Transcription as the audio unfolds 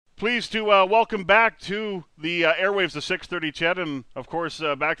Pleased to welcome back to the airwaves of 6:30 Ched, and of course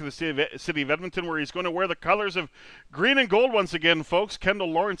back to the city of Edmonton, where he's going to wear the colors of green and gold once again, folks.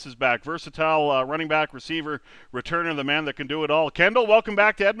 Kendall Lawrence is back, versatile running back, receiver, returner, the man that can do it all. Kendall, welcome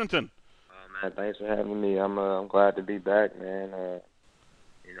back to Edmonton. Oh man, thanks for having me. I'm glad to be back, man.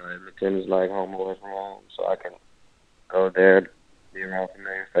 Edmonton is like home away from home, so I can go there, be around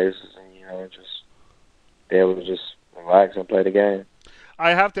familiar faces, and just be able to just relax and play the game.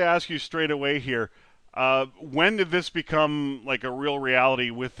 I have to ask you straight away here. When did this become like a real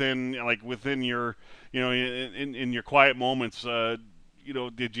reality within your, in your quiet moments? Did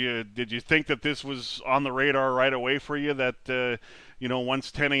you think that this was on the radar right away for you? That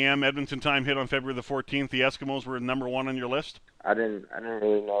once 10 a.m. Edmonton time hit on February the 14th, the Eskimos were number one on your list. I didn't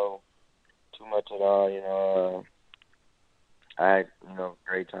really know too much at all. I had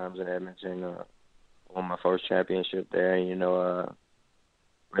great times in Edmonton. Won my first championship there, and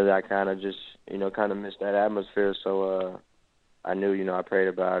really I kind of just kind of missed that atmosphere. So I knew I prayed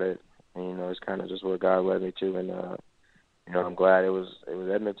about it, and it's kind of just what God led me to, and I'm glad it was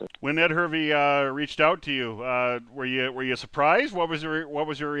Edmonton. When Ed Hervey reached out to you, were you surprised? What was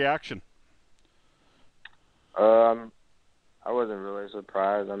your reaction? I wasn't really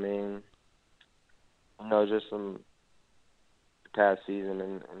surprised. I mean, just from the past season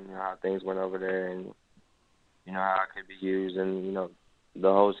and how things went over there, and how it could be used, and the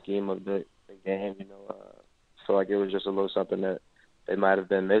whole scheme of the game. I feel like it was just a little something that they might have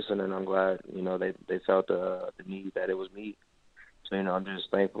been missing, and I'm glad they felt the need that it was me. So I'm just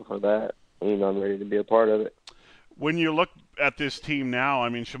thankful for that. I'm ready to be a part of it. When you look at this team now, I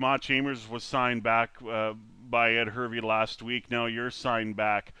mean, Shamawd Chambers was signed back by Ed Hervey last week. Now you're signed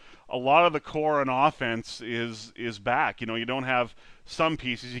back. A lot of the core on offense is back. You don't have some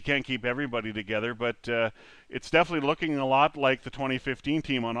pieces. You can't keep everybody together, but it's definitely looking a lot like the 2015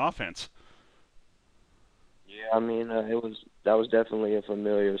 team on offense. Yeah, I mean, that was definitely a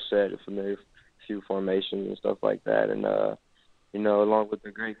familiar set, a familiar few formations and stuff like that, and along with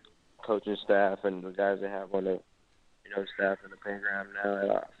the great coaching staff and the guys that have on the staff in the program now,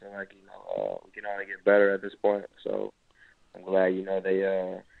 I feel like we can only get better at this point. So I'm glad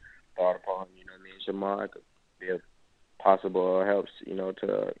they thought upon me and Shamawd could be a possible helps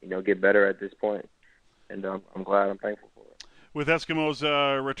to get better at this point, and I'm glad, I'm thankful for it. With Eskimos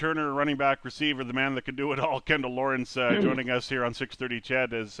returner, running back, receiver, the man that can do it all, Kendall Lawrence, joining us here on 6:30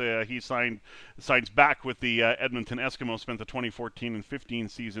 Ched as he signs back with the Edmonton Eskimos. Spent the 2014 and 15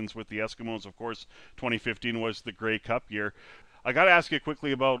 seasons with the Eskimos. Of course, 2015 was the Grey Cup year. I got to ask you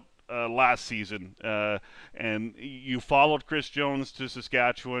quickly about last season, and you followed Chris Jones to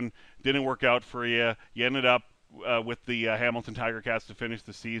Saskatchewan. Didn't work out for you. You ended up with the Hamilton Tiger Cats to finish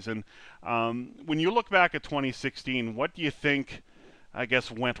the season. When you look back at 2016, what do you think, I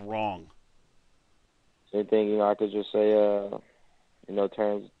guess, went wrong? Same thing, I could just say,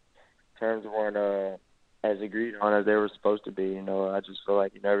 terms weren't as agreed on as they were supposed to be. I just feel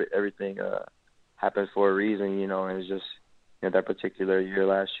like everything happens for a reason. And it's just that particular year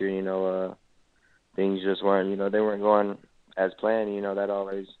last year, things just weren't, they weren't going as planned. That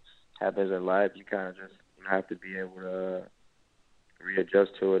always happens in life. You kind of just have to be able to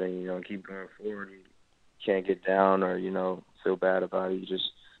readjust to it and keep going forward. You can't get down or feel bad about it. You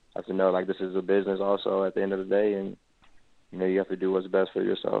just have to know, like, this is a business also at the end of the day, and you have to do what's best for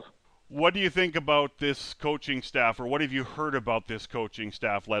yourself. What do you think about this coaching staff, or what have you heard about this coaching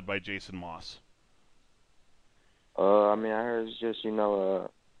staff led by Jason Maas? I mean, I heard it's just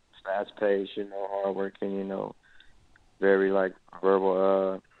fast paced, hardworking, very like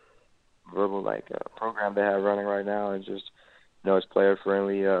verbal like program they have running right now, and just it's player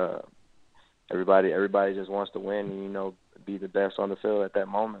friendly. Everybody just wants to win and be the best on the field at that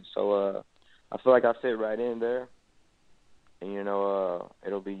moment. So I feel like I fit right in there, and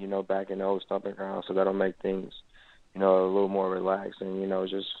it'll be back in the old stomping ground, so that'll make things a little more relaxed, and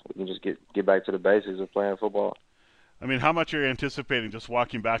just we can just get back to the basics of playing football. I mean, how much are you anticipating just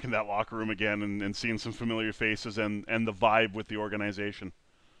walking back in that locker room again and seeing some familiar faces and the vibe with the organization?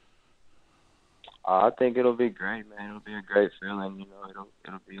 I think it'll be great, man. It'll be a great feeling.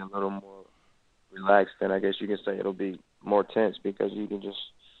 It'll be a little more relaxed, and I guess you can say it'll be more tense because you can just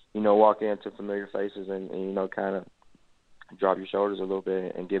walk into familiar faces and kind of drop your shoulders a little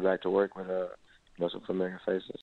bit and get back to work with some familiar faces.